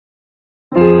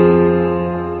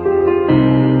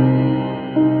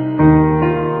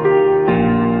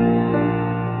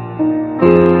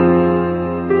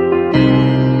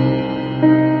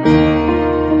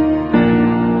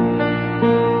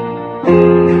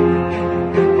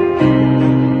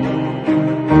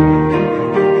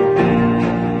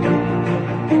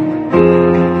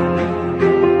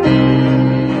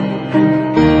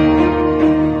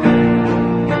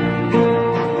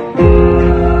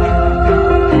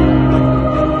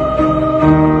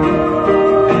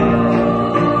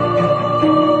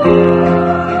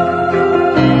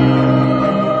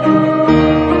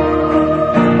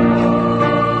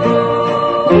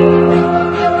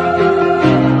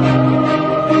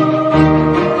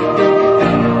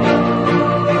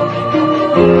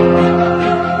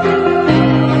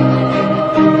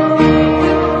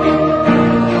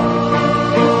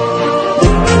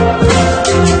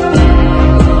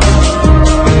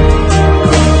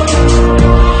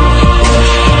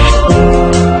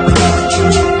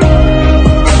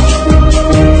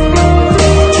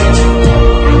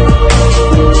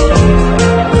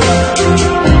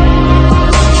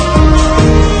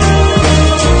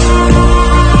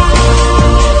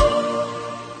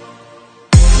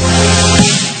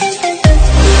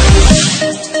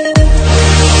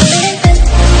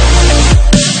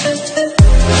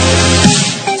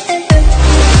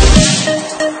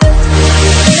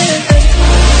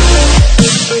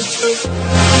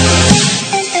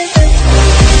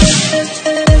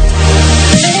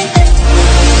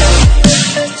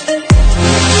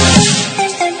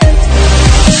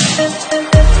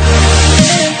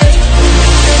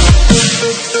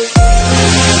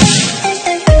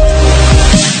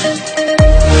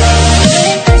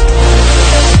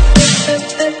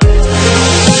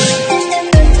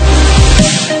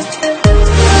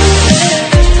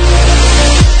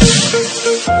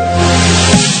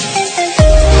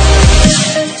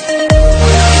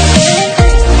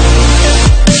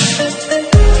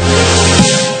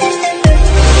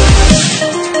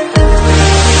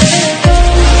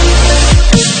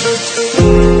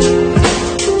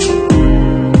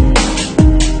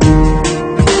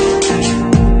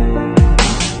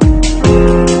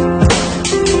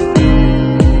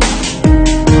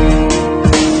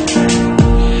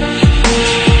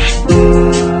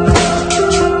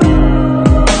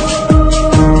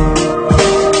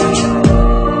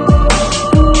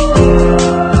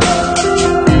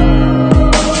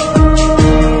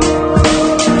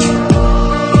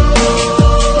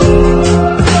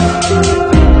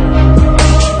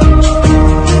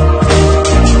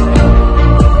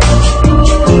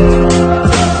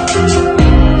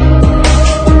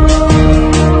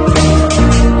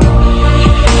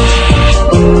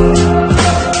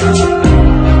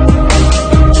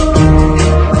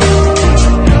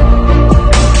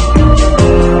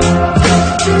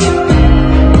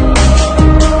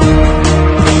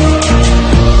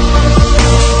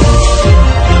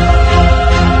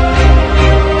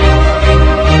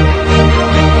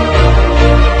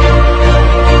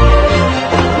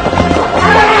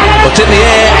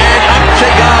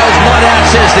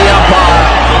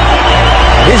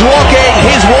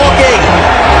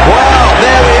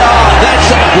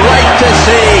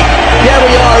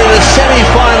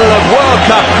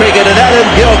Adam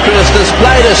Gilchrist has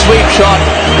played a sweep shot.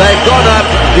 They've gone up.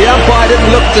 The umpire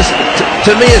didn't look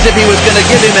to me as if he was going to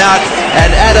give him out,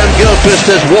 and Adam Gilchrist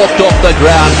has walked off the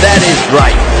ground. That is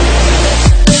great.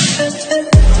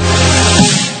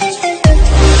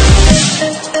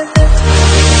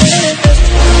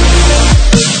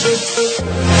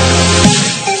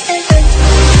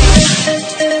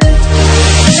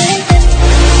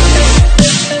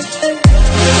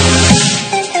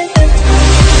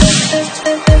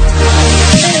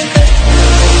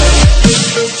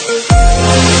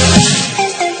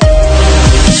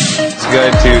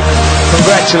 Going to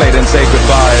congratulate and say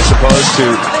goodbye as opposed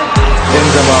to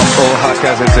Inzamam ul Haq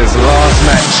as it's his last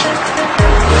match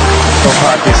for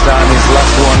Pakistan, his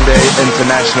last one-day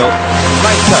international.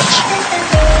 Nice touch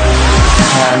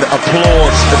and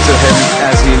applause to him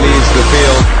as he leaves the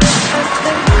field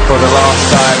for the last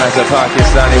time as a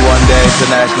Pakistani one-day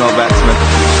international batsman.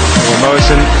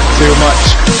 Emotion too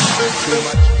much.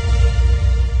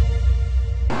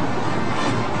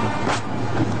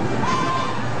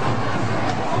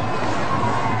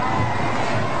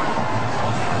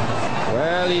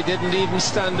 He didn't even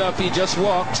stand up, he just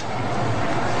walked.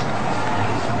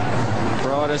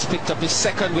 Broad has picked up his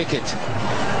second wicket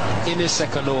in his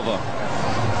second over.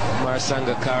 Kumar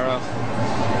Sangakkara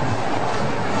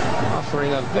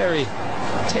offering a very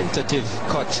tentative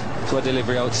cut to a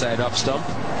delivery outside off stump.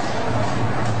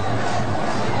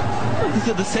 This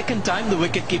is the second time the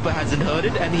wicketkeeper hasn't heard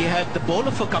it, and he had the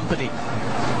bowler for company.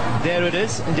 There it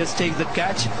is, and just takes the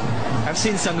catch. I've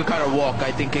seen Sangakkara walk.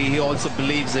 I think he also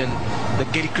believes in the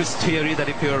Gilchrist theory that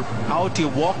if you're out, you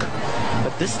walk.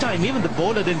 But this time, even the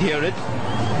bowler didn't hear it.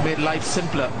 Made life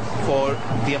simpler for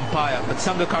the umpire. But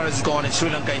Sangakkara is gone, and Sri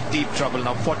Lanka in deep trouble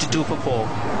now. 42 for 4.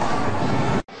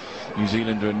 New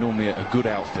Zealand are normally a good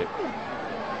outfit.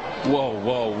 Whoa,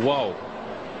 whoa, whoa.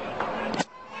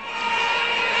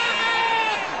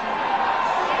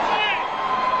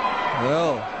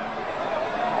 Well,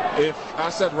 if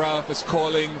Asad Rauf is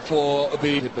calling for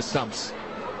the stumps,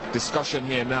 discussion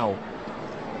here now.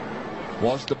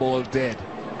 Was the ball dead?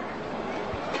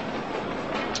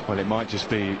 Well, it might just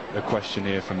be a question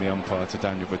here from the umpire to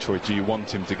Daniel Vettori. Do you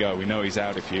want him to go? We know he's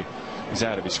out of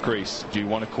his crease. Do you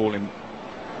want to call him?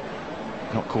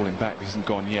 Not call him back. He hasn't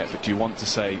gone yet. But do you want to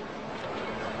say?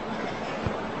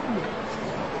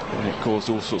 And it caused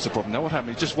all sorts of problems. Now what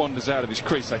happened? He just wanders out of his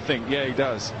crease, I think. Yeah, he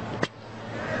does.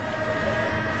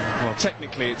 Well,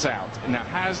 technically it's out. Now,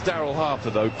 has Daryl Harper,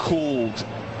 though, called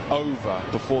over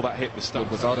before that hit the stump?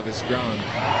 It was out of his ground.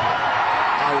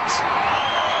 Out,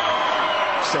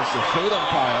 says the field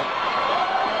umpire.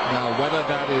 Now, whether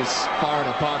that is far and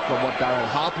apart from what Daryl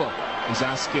Harper is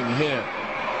asking here.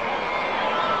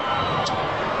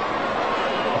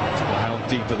 How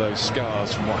deep are those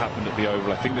scars from what happened at the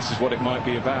Oval? I think this is what it might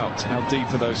be about. How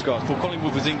deep are those scars? Paul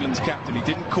Collingwood was England's captain. He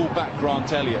didn't call back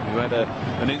Grant Elliott, who had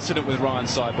an incident with Ryan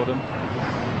Sidebottom.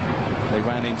 They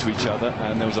ran into each other,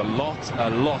 and there was a lot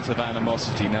of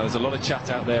animosity. Now, there's a lot of chat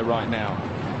out there right now.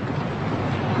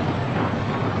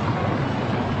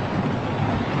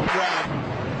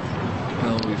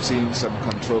 Well, we've seen some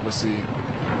controversy.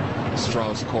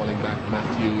 Strauss calling back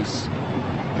Matthews.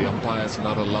 The umpires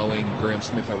not allowing Graham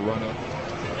Smith a runner.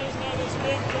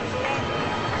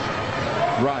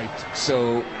 Right,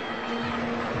 so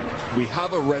we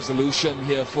have a resolution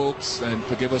here, folks, and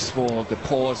forgive us for the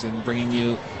pause in bringing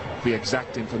you the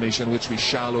exact information, which we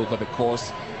shall over the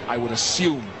course. I would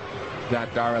assume that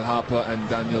Daryl Harper and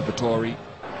Daniel Vettori.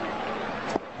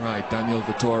 Right, Daniel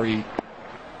Vettori.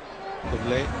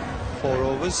 Kumble, 4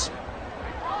 overs,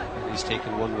 and he's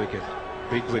taken 1 wicket.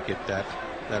 Big wicket that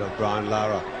of Brian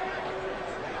Lara.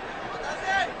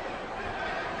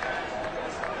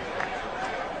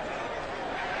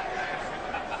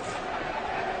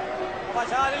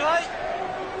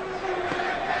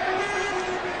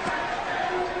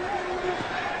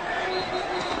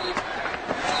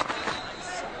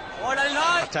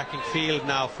 Attacking field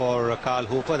now for Carl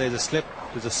Hooper. There's a slip,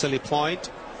 there's a silly point,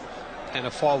 and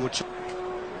a forward.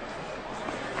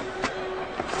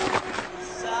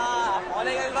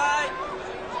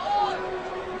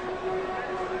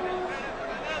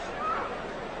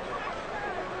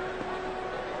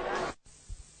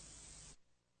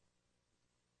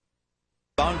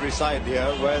 Boundary side here,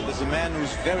 where there's a man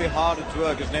who's very hard at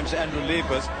work. His name's Andrew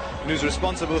Lepers, and who's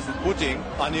responsible for putting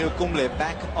Anil Kumble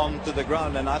back onto the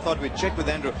ground. And I thought we'd check with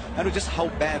Andrew. Andrew, just how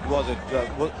bad was it?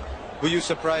 Were you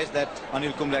surprised that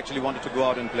Anil Kumble actually wanted to go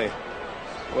out and play?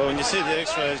 Well, when you see the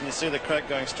x-rays and you see the crack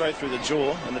going straight through the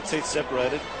jaw and the teeth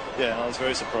separated, yeah, I was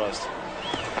very surprised.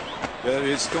 Well,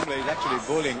 Kumble is actually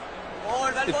bowling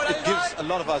it gives a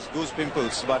lot of us goose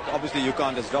pimples, but obviously you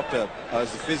can't, as doctor,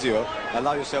 as the physio,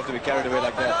 allow yourself to be carried away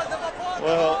like that.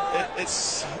 Well,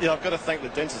 it's I've got to thank the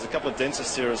dentists. A couple of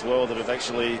dentists here as well that have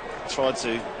actually tried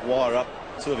to wire up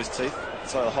two of his teeth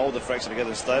so to hold the fracture together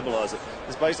and stabilise it.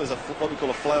 It's basically what we call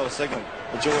a flail segment.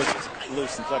 The jaw is just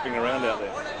loose and flapping around out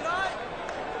there.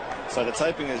 So the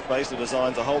taping is basically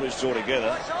designed to hold his jaw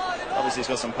together. Obviously he's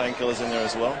got some painkillers in there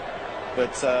as well.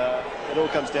 But it all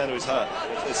comes down to his heart.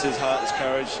 It's his heart, his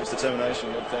courage, his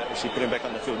determination that actually put him back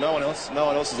on the field. No one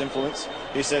else's influence.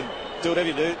 He said, do whatever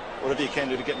you do, whatever you can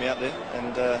do to get me out there.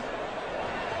 And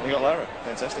we got Lara.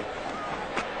 Fantastic.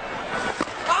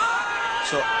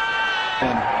 So,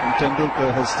 and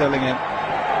Tendulkar is telling him.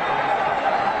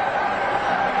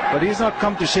 But he's not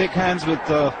come to shake hands with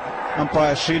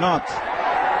umpire Srinath.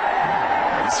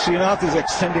 Srinath is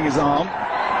extending his arm,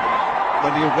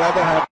 but you'd rather have